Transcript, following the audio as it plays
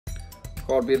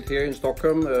Carl Bildt here in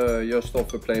Stockholm, just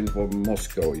off a plane from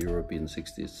Moscow, Europe in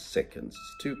 60 seconds.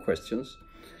 Two questions.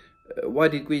 Why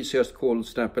did Greece just call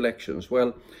snap elections?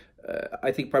 Well,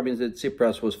 I think Prime Minister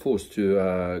Tsipras was forced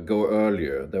to go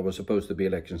earlier. There were supposed to be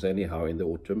elections anyhow in the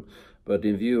autumn, but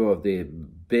in view of the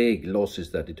big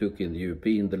losses that he took in the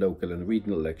European, the local and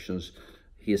regional elections,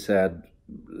 he said,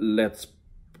 let's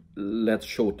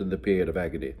shorten the period of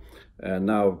agony. And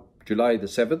now, July the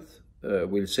 7th,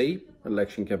 we'll see.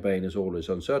 Election campaign is always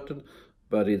uncertain,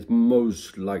 but it's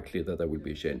most likely that there will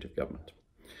be a change of government.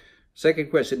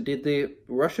 Second question, did the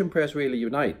Russian press really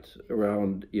unite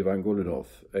around Ivan Golunov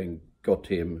and got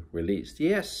him released?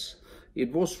 Yes,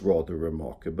 it was rather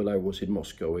remarkable. I was in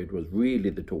Moscow. It was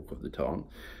really the talk of the town.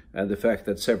 And the fact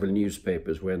that several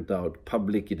newspapers went out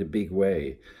public in a big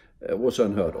way was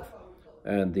unheard of.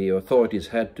 And the authorities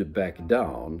had to back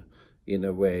down in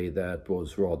a way that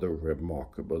was rather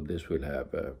remarkable. This will have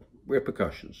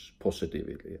repercussions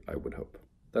positively, I would hope.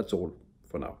 That's all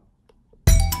for now.